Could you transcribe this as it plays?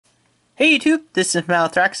Hey YouTube, this is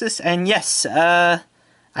Thraxes, and yes, I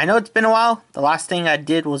know it's been a while. The last thing I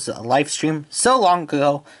did was a live stream so long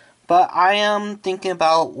ago, but I am thinking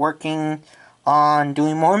about working on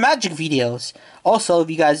doing more Magic videos. Also,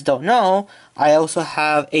 if you guys don't know, I also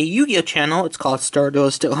have a Yu-Gi-Oh channel. It's called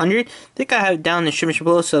Stardust 100. I think I have it down in the description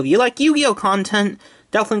below, so if you like Yu-Gi-Oh content,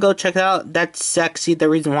 definitely go check it out. That's actually the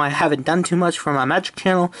reason why I haven't done too much for my Magic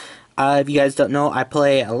channel. If you guys don't know, I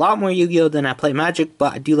play a lot more Yu-Gi-Oh than I play Magic,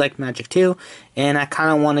 but I do like Magic too, and I kind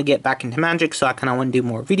of want to get back into Magic, so I kind of want to do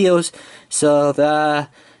more videos. So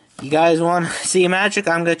if you guys want to see Magic,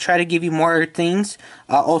 I'm going to try to give you more things.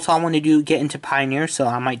 Also, I want to get into Pioneer, so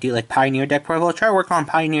I might do like Pioneer deck profile. I'll try to work on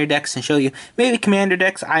Pioneer decks and show you maybe Commander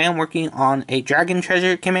decks. I am working on a Dragon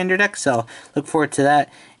Treasure Commander deck, so look forward to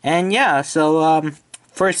that. And yeah, so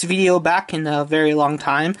first video back in a very long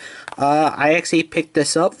time. I actually picked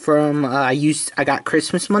this up from, I got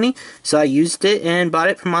Christmas money, so I used it and bought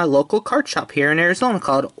it from my local card shop here in Arizona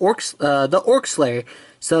called the Orc Slayer.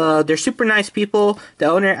 So they're super nice people. The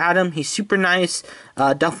owner, Adam, he's super nice.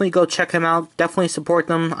 Definitely go check him out. Definitely support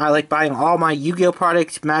them. I like buying all my Yu-Gi-Oh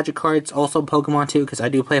products, Magic cards, also Pokemon too, because I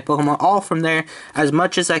do play Pokemon, all from there as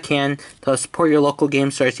much as I can to support your local game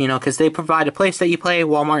stores, you know, because they provide a place that you play.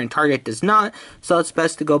 Walmart and Target does not, so it's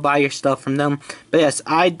best to go buy your stuff from them. But yes,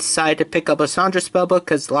 I decided to pick up a Chandra spellbook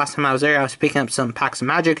because the last time I was there, I was picking up some packs of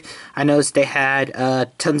Magic. I noticed they had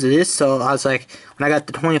tons of this, so I was like, when I got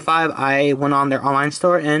the 25, I went on their online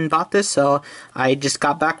store and bought this, so I just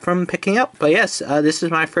got back from picking up. But yes, this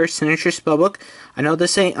is my first signature spellbook. I know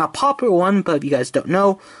this ain't a popular one, but if you guys don't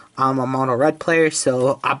know, I'm a mono red player,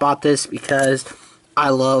 so I bought this because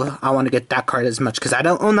I want to get that card as much, because I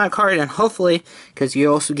don't own that card, and hopefully, because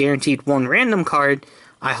you're also guaranteed one random card,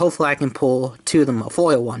 hopefully I can pull two of them, a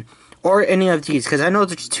foil one. Or any of these, because I know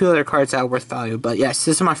there's two other cards that are worth value. But yes,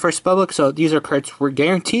 this is my first spellbook, so these are cards we're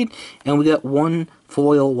guaranteed, and we got one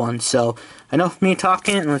foil one. So enough of me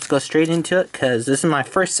talking, and let's go straight into it, because this is my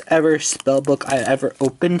first ever spellbook I ever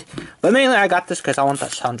opened. But mainly I got this because I want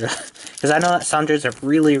that Chandra, because I know that Chandra is a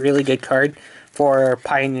really, really good card for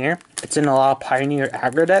Pioneer. It's in a lot of Pioneer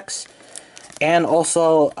aggro decks. And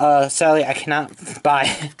also, sadly, I cannot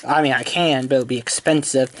buy, I mean I can, but it would be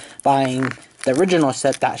expensive buying the original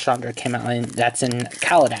set that Chandra came out in, that's in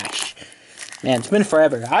Kaladesh. Man, it's been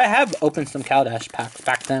forever. I have opened some Kaladesh packs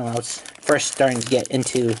back then when I was first starting to get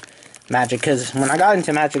into Magic, because when I got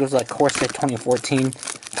into Magic, it was like Corset 2014.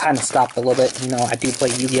 Kind of stopped a little bit. You know, I do play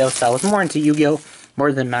Yu-Gi-Oh, so I was more into Yu-Gi-Oh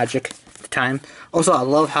more than Magic at the time. Also, I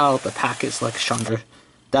love how the pack is like Chandra.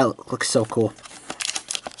 That looks so cool.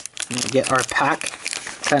 Get our pack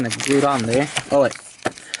kind of glued on there. Oh, wait.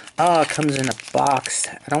 Oh, it comes in a box.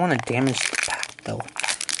 I don't want to damage the pack, though.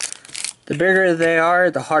 The bigger they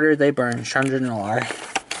are, the harder they burn. Chandra Noir.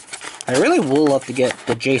 I really would love to get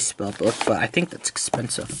the J spellbook, but I think that's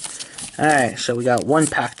expensive. Alright, so we got one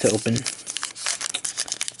pack to open.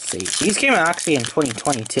 Let's see. These came out actually in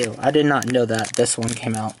 2022. I did not know that this one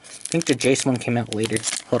came out. I think the Jace one came out later.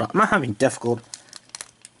 Hold on, I'm having difficulty.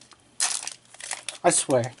 I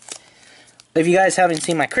swear. If you guys haven't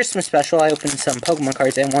seen my Christmas special, I opened some Pokemon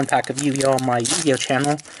cards and one pack of Yu-Gi-Oh on my Yu-Gi-Oh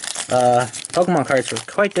channel. Pokemon cards were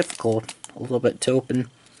quite difficult, a little bit to open.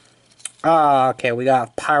 Okay, we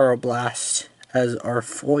got Pyroblast as our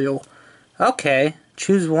foil. Okay,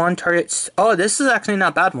 choose one target. Oh, this is actually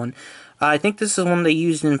not a bad one. I think this is one they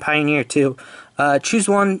used in Pioneer too. Choose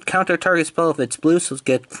one counter target spell if it's blue, so it's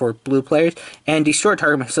good for blue players, and destroy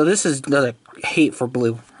target. So this is the hate for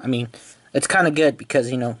blue. I mean, it's kind of good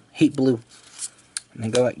because, you know, hate blue. And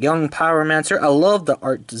then go at Young Pyromancer. I love the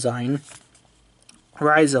art design.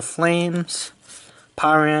 Rise of Flames.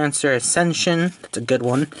 Pyromancer Ascension. That's a good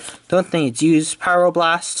one. Don't think it's used.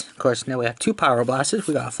 Pyroblast. Of course, now we have two Pyroblasts.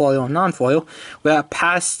 We got foil and non-foil. We got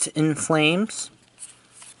Past in Flames.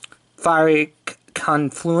 Fiery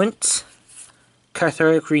Confluence.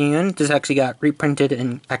 Cathartic Reunion. This actually got reprinted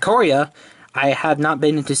in Ikoria. I have not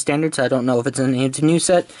been into Standard, so I don't know if it's in a new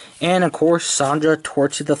set. And, of course, Chandra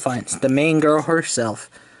Torch of Defiance, the main girl herself.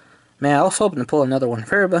 Man, I was hoping to pull another one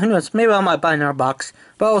for her, but who knows, maybe I might buy another box.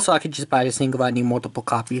 But also, I could just buy this single if I need multiple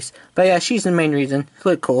copies. But yeah, she's the main reason. It's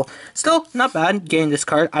really cool. Still, not bad getting this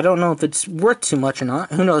card. I don't know if it's worth too much or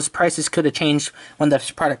not. Who knows, prices could have changed when the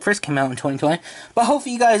product first came out in 2020. But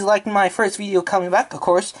hopefully you guys liked my first video coming back, of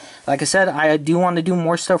course. Like I said, I do want to do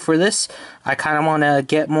more stuff for this. I kind of want to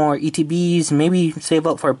get more ETBs, maybe save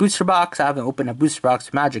up for a booster box. I haven't opened a booster box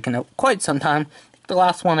of Magic in quite some time. I think the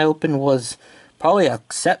last one I opened was probably a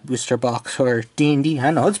set booster box or D&D. I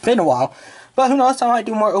know, it's been a while. But who knows, I might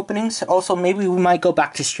do more openings. Also, maybe we might go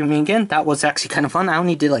back to streaming again. That was actually kind of fun. I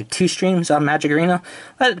only did like 2 streams on Magic Arena.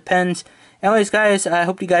 But it depends. Anyways, guys, I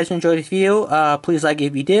hope you guys enjoyed this video. Please like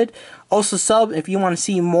if you did. Also, sub if you want to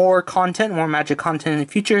see more content, more magic content in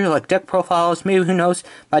the future, like deck profiles. Maybe, who knows,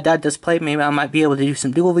 my dad does play. Maybe I might be able to do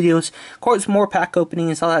some duel videos. Of course, more pack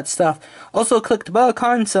openings, all that stuff. Also, click the bell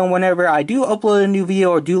icon so whenever I do upload a new video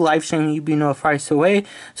or do live stream, you'll be notified right away.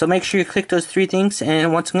 So make sure you click those 3 things.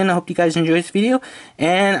 And once again, I hope you guys enjoyed this video.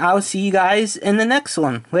 And I'll see you guys in the next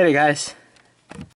one. Later, guys.